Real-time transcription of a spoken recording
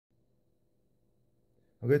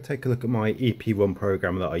I'm going to take a look at my EPROM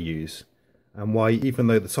program that I use and why, even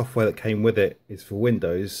though the software that came with it is for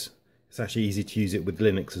Windows, it's actually easy to use it with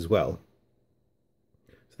Linux as well.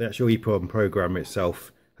 So the actual EPROM program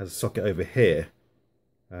itself has a socket over here,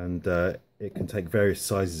 and it can take various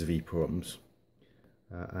sizes of EPROMs.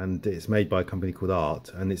 And it's made by a company called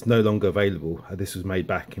Art, and it's no longer available. This was made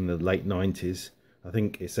back in the late 90s. I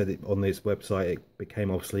think it said it on this website it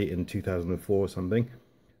became obsolete in 2004 or something.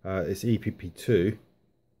 It's EPP-2.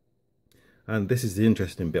 And this is the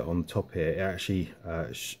interesting bit on top here. It actually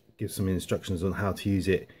gives some instructions on how to use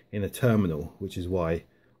it in a terminal, which is why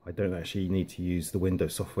I don't actually need to use the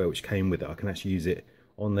Windows software which came with it. I can actually use it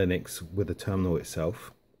on Linux with the terminal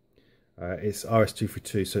itself. It's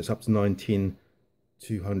RS-232, so it's up to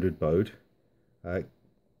 19200 baud.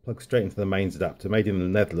 Plugs straight into the mains adapter, made in the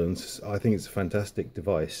Netherlands. I think it's a fantastic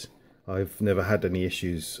device. I've never had any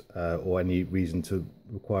issues or any reason to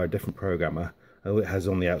require a different programmer. And all it has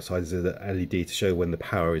on the outside is an LED to show when the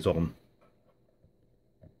power is on.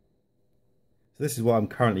 So this is what I'm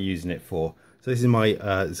currently using it for. So this is my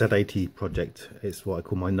Z80 project. It's what I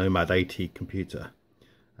call my Nomad 80 computer.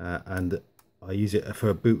 And I use it for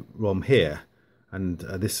a boot ROM here. And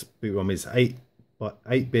this boot ROM is 8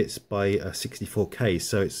 bits by 64K.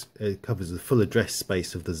 So it covers the full address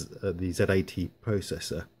space of the Z80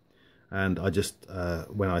 processor. And I just,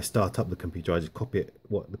 when I start up the computer, I just copy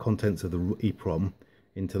the contents of the EPROM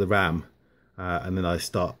into the RAM, and then I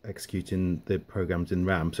start executing the programs in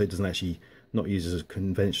RAM. So it doesn't actually not used as a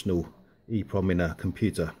conventional EPROM in a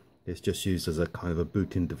computer. It's just used as a kind of a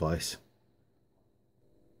booting device.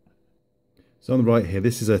 So on the right here,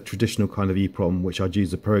 this is a traditional kind of EPROM which I'd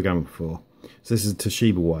use the programmer for. So this is a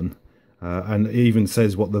Toshiba one, and it even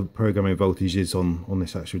says what the programming voltage is on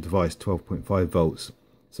this actual device, 12.5 volts.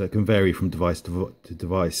 So it can vary from device to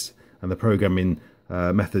device, and the programming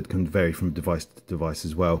method can vary from device to device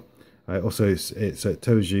as well. Also, so it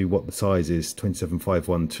tells you what the size is,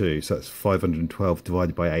 27512, so that's 512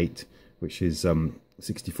 divided by 8, which is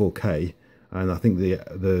 64K. And I think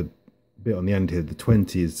the bit on the end here, the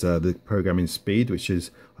 20, is the programming speed, which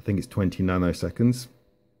is, I think it's 20 nanoseconds.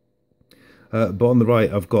 But on the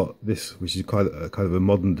right, I've got this, which is kind of a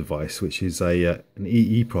modern device, which is an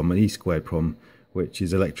EEPROM, an E-squared PROM, which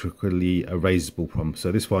is electrically erasable PROM.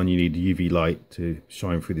 So this one you need UV light to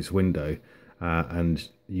shine through this window, and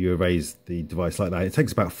you erase the device like that. It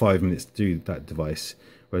takes about 5 minutes to do that device,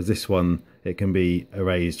 whereas this one, it can be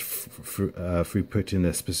erased through putting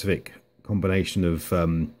a specific combination of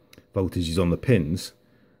voltages on the pins,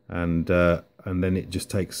 and then it just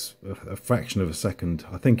takes a fraction of a second.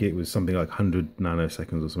 I think it was something like 100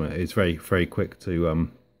 nanoseconds or something. It's very, very quick to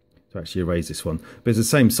actually erase this one, but it's the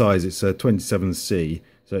same size. It's a 27C,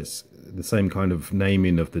 so it's the same kind of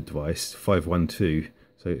naming of the device, 512,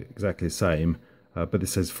 so exactly the same. But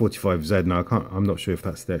this says 45Z. Now I'm not sure if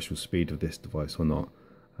that's the actual speed of this device or not,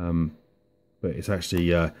 but it's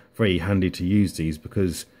actually very handy to use these,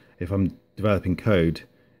 because if I'm developing code,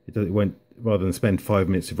 it won't, rather than spend 5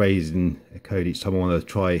 minutes erasing a code each time I want to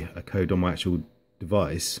try a code on my actual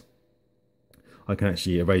device, I can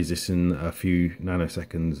actually erase this in a few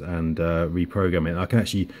nanoseconds and reprogram it. I can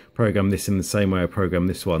actually program this in the same way I program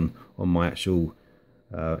this one on my actual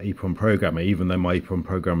EPROM programmer, even though my EPROM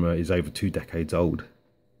programmer is over 2 decades old.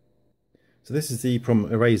 So this is the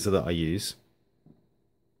EPROM Eraser that I use,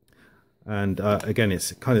 and again,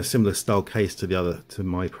 it's kind of similar style case to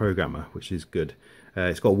my programmer, which is good.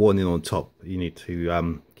 It's got a warning on top. You need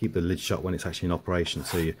to keep the lid shut when it's actually in operation.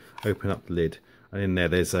 So you open up the lid, and in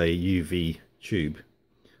there's a UV tube,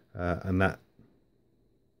 and that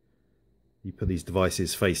you put these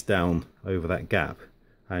devices face down over that gap,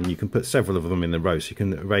 and you can put several of them in the row, so you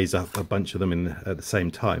can raise up a bunch of them at the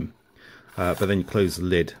same time, but then you close the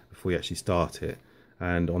lid before you actually start it,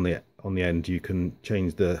 and on the end you can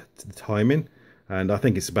change the timing, and I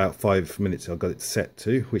think it's about 5 minutes I've got it set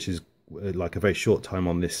to, which is like a very short time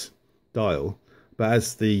on this dial. But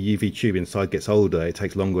as the UV tube inside gets older, it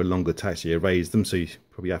takes longer and longer to actually erase them, so you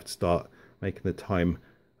probably have to start making the time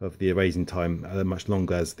of the erasing time much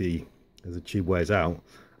longer as the tube wears out.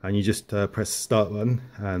 And you just press the start button,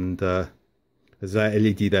 and there's that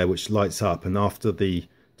LED there which lights up, and after the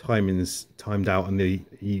timing's timed out and the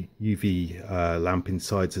UV lamp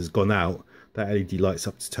inside has gone out, that LED lights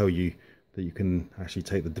up to tell you that you can actually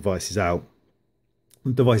take the devices out.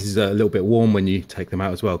 The devices are a little bit warm when you take them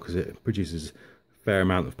out as well, because it produces a fair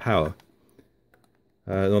amount of power.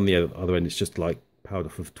 And on the other end, it's just like powered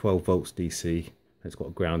off of 12 volts DC. It's got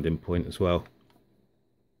a grounding point as well.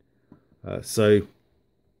 So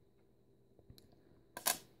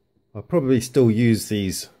I'll probably still use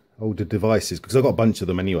these older devices, because I've got a bunch of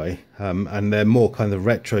them anyway, and they're more kind of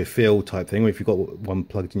retro feel type thing. If you've got one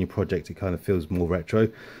plugged in your project, it kind of feels more retro.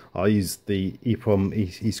 I use the EPROM,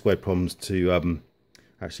 E2proms to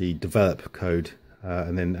actually develop code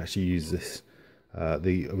and then actually use this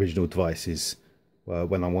the original devices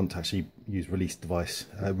when I want to actually use release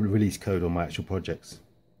code on my actual projects.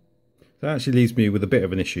 That actually leaves me with a bit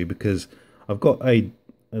of an issue, because I've got a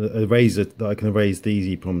eraser that I can erase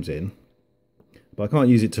these EPROMs in, but I can't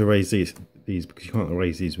use it to erase these because you can't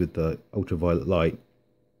erase these with the ultraviolet light.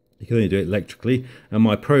 You can only do it electrically, and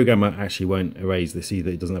my programmer actually won't erase this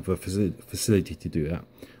either. It doesn't have the facility to do that.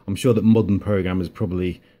 I'm sure that modern programmers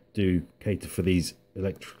probably do cater for these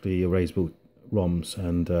electrically erasable ROMs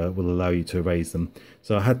and will allow you to erase them.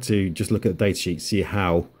 So I had to just look at the datasheet, see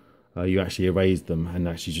how you actually erase them, and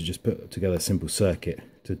actually just put together a simple circuit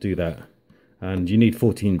to do that. And you need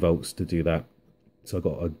 14 volts to do that. So I've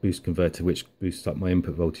got a boost converter which boosts up my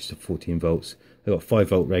input voltage to 14 volts. I've got a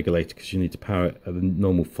 5-volt regulator because you need to power it at the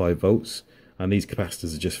normal 5 volts. And these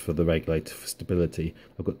capacitors are just for the regulator for stability.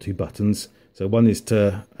 I've got 2 buttons. So one is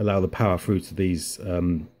to allow the power through to these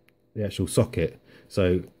the actual socket.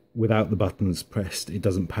 So without the buttons pressed, it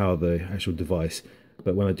doesn't power the actual device.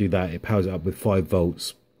 But when I do that, it powers it up with 5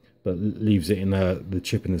 volts, but leaves it in the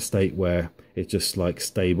chip in a state where it's just like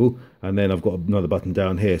stable. And then I've got another button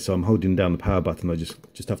down here, so I'm holding down the power button. I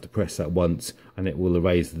just have to press that once, and it will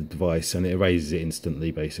erase the device, and it erases it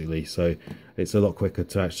instantly, basically. So it's a lot quicker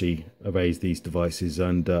to actually erase these devices,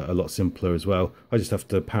 and a lot simpler as well. I just have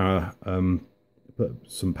to put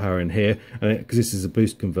some power in here, and because this is a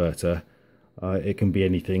boost converter, it can be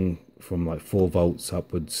anything from like 4 volts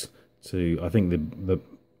upwards to, I think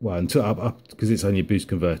well, until up because it's only a boost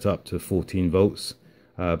converter, up to 14 volts.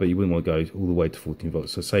 But you wouldn't want to go all the way to 14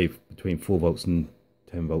 volts. So say between 4 volts and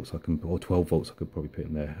 10 volts, or 12 volts, I could probably put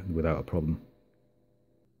in there without a problem.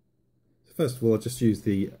 So first of all, I'll just use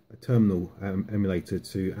the terminal emulator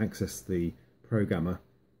to access the programmer,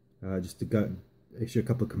 just to issue a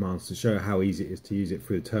couple of commands to show how easy it is to use it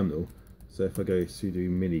through the terminal. So if I go sudo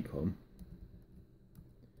minicom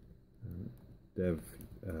dev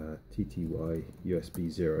tty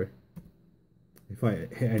usb 0, if I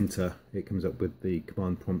hit enter, it comes up with the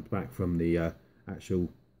command prompt back from the actual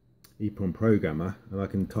EPROM programmer, and I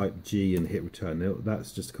can type G and hit return.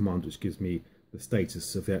 That's just a command which gives me the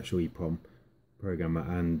status of the actual EPROM programmer,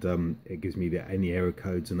 and it gives me any error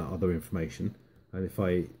codes and other information. And if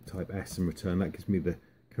I type S and return, that gives me the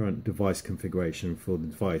current device configuration for the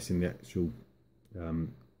device in the actual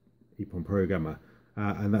EPROM programmer,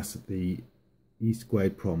 and that's the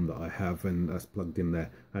EEPROM that I have, and that's plugged in there.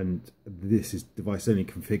 And this is device only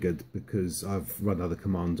configured because I've run other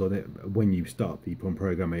commands on it. When you start the EPROM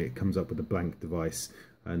programmer, it comes up with a blank device,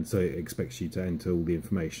 and so it expects you to enter all the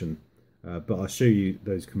information. But I'll show you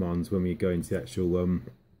those commands when we go into the actual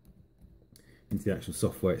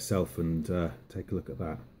software itself and take a look at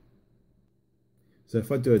that. So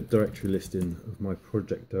if I do a directory listing of my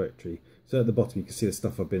project directory, so at the bottom you can see the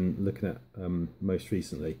stuff I've been looking at most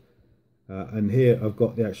recently. And here I've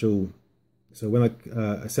got the actual, so when I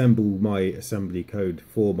assemble my assembly code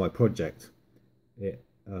for my project,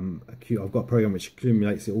 I've got a program which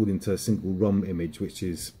accumulates it all into a single ROM image, which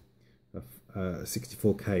is a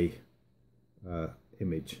 64K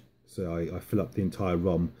image. So I fill up the entire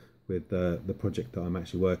ROM with the project that I'm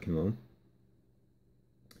actually working on.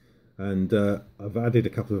 And I've added a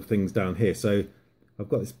couple of things down here. So I've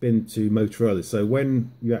got this bin to Motorola. So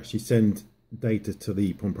when you actually send data to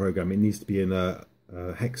the EPROM program, it needs to be in a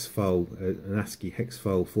hex file, an ASCII hex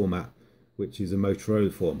file format, which is a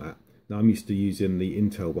Motorola format. Now I'm used to using the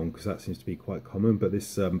Intel one because that seems to be quite common, but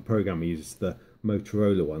this programmer uses the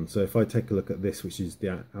Motorola one. So if I take a look at this, which is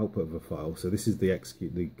the output of a file, so this is the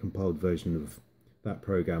compiled version of that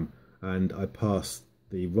program, and I pass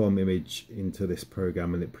the ROM image into this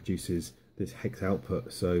program and it produces this hex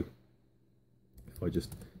output. So if I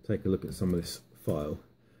just take a look at some of this file,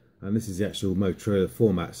 and this is the actual Motorola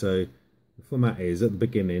format. So the format is, at the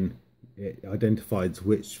beginning, it identifies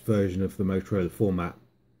which version of the Motorola format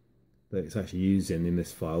that it's actually using in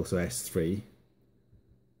this file, so S3.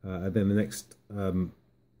 And then the next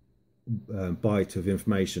byte of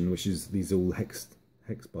information, which is these all hex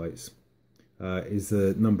bytes, is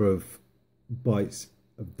the number of bytes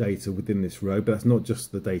of data within this row. But that's not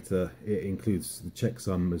just the data, it includes the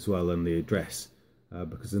checksum as well and the address,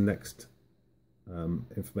 because the next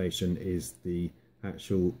information is the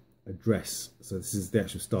actual address. So this is the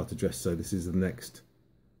actual start address. So this is the next,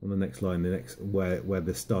 on the next line, the next where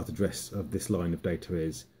the start address of this line of data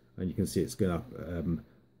is, and you can see it's going up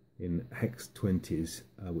in hex 20s,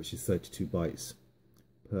 which is 32 bytes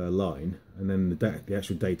per line, and then the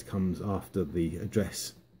actual data comes after the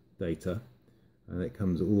address data, and it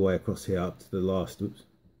comes all the way across here up to the last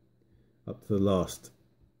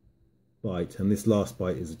byte, and this last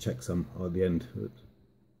byte is a checksum at the end.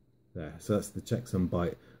 There, so that's the checksum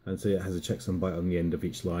byte, and so it has a checksum byte on the end of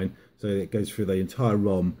each line. So it goes through the entire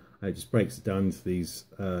ROM, and it just breaks it down into these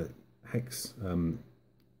hexadecimal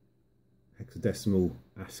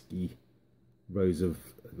ASCII rows of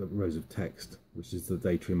text, which is the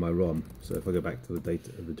data in my ROM. So if I go back to the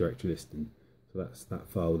data of the directory listing, so that's that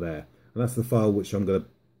file there, and that's the file which I'm going to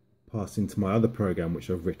pass into my other program which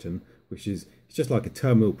I've written, which is, it's just like a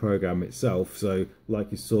terminal program itself. So like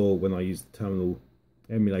you saw when I used the terminal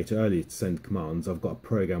emulator earlier to send commands, I've got a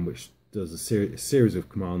program which does a series of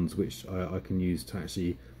commands which I can use to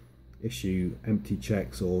actually issue empty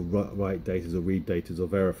checks, or write datas, or read datas, or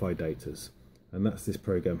verify datas. And that's this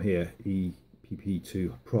program here,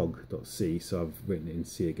 EPP-2 prog.c. So I've written it in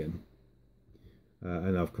C again,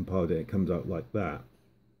 and I've compiled it. It comes out like that.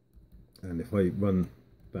 And if I run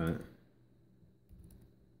that,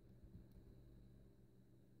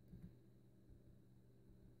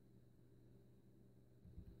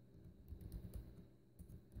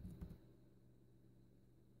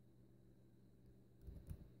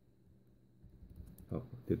 oh, I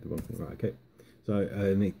did the wrong thing, right, okay. So,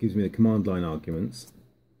 and it gives me the command line arguments.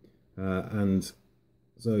 And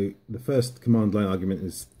so the first command line argument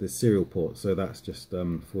is the serial port. So that's just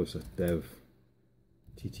 /dev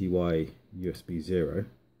tty USB 0.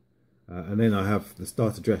 And then I have the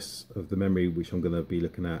start address of the memory, which I'm going to be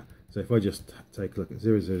looking at. So if I just take a look at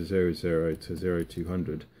 0000 to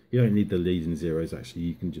 0200, you don't need the leading zeros, actually.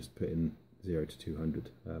 You can just put in 0 to 200.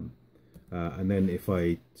 And then if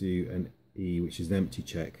I do an E, which is an empty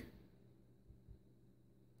check,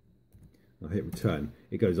 I hit return,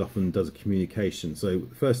 it goes off and does a communication. So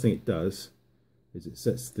the first thing it does is it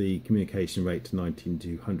sets the communication rate to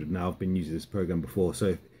 19200. Now I've been using this program before, so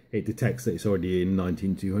if it detects that it's already in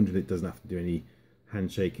 19200, it doesn't have to do any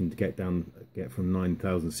handshaking to get from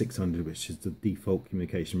 9600, which is the default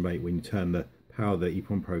communication rate when you turn the power of the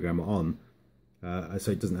EPROM programmer on. So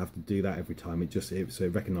it doesn't have to do that every time. So it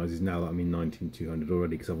recognizes now that I'm in 19200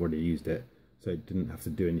 already, because I've already used it, so it didn't have to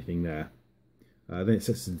do anything there. Then it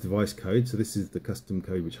sets the device code. So this is the custom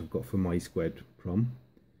code which I've got for my EPROM.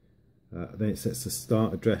 Then it sets the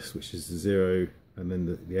start address, which is the 0, and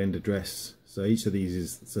then the end address. So each of these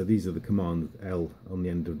is, so these are the command L on the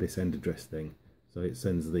end of this end address thing. So it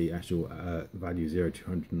sends the actual value 0,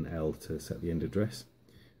 200 and L to set the end address.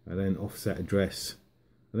 And then offset address.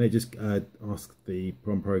 And they just ask the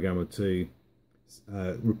PROM programmer to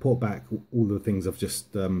report back all the things I've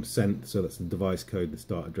just sent. So that's the device code, the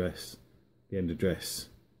start address, the end address,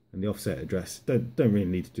 and the offset address. Don't really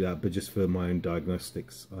need to do that, but just for my own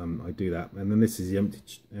diagnostics, I do that. And then this is the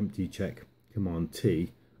empty check command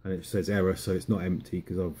T, and it says error, so it's not empty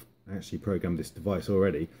because I've actually programmed this device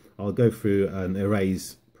already. I'll go through an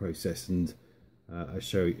erase process and I'll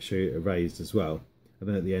show you erased as well. And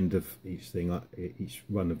then at the end of each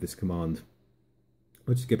run of this command,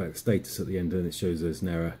 I'll just get back the status at the end, and it shows there's an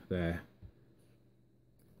error there.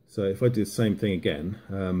 So if I do the same thing again,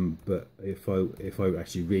 but if I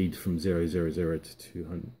actually read from 000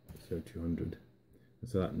 to 200,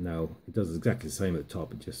 so that now it does exactly the same at the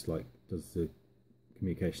top. It just like does the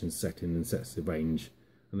communication setting and sets the range,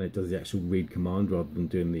 and then it does the actual read command rather than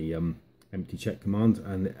doing the empty check command.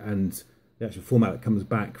 And the actual format that comes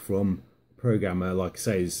back from programmer, like I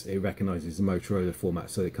say, it recognises the Motorola format,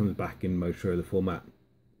 so it comes back in Motorola format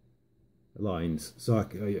lines. So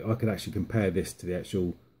I could actually compare this to the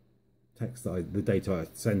actual text the data I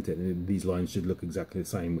sent it, and these lines should look exactly the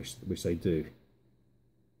same, which they do.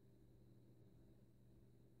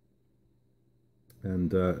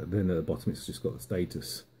 And then at the bottom it's just got the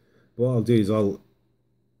status. But what I'll do is I'll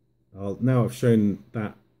now I've shown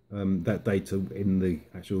that that data in the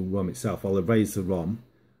actual ROM itself, I'll erase the ROM,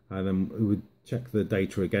 and then we would check the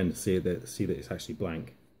data again to see that it's actually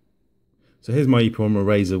blank. So here's my EPROM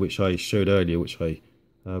Eraser, which I showed earlier, which I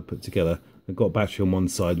put together. I've got a battery on one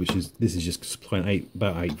side, this is just supplying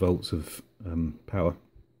about 8 volts of power,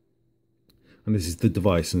 and this is the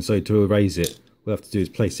device. And so to erase it, what I have to do is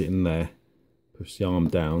place it in there, push the arm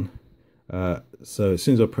down. So as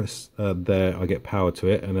soon as I press there, I get power to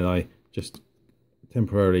it, and then I just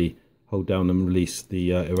temporarily hold down and release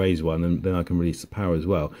the erase one, and then I can release the power as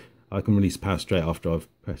well. I can release power straight after I've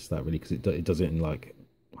pressed that, really, because it does it in like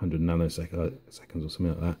 100 nanoseconds or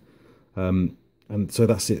something like that. And so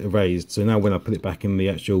that's it erased. So now when I put it back in the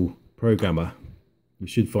actual programmer, you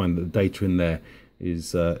should find that the data in there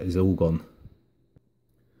is all gone.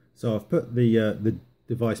 So I've put the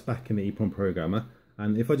device back in the EPROM programmer,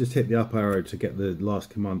 And if I just hit the up arrow to get the last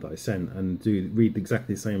command that I sent and read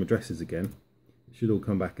exactly the same addresses again, it should all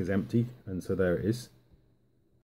come back as empty, and so there it is.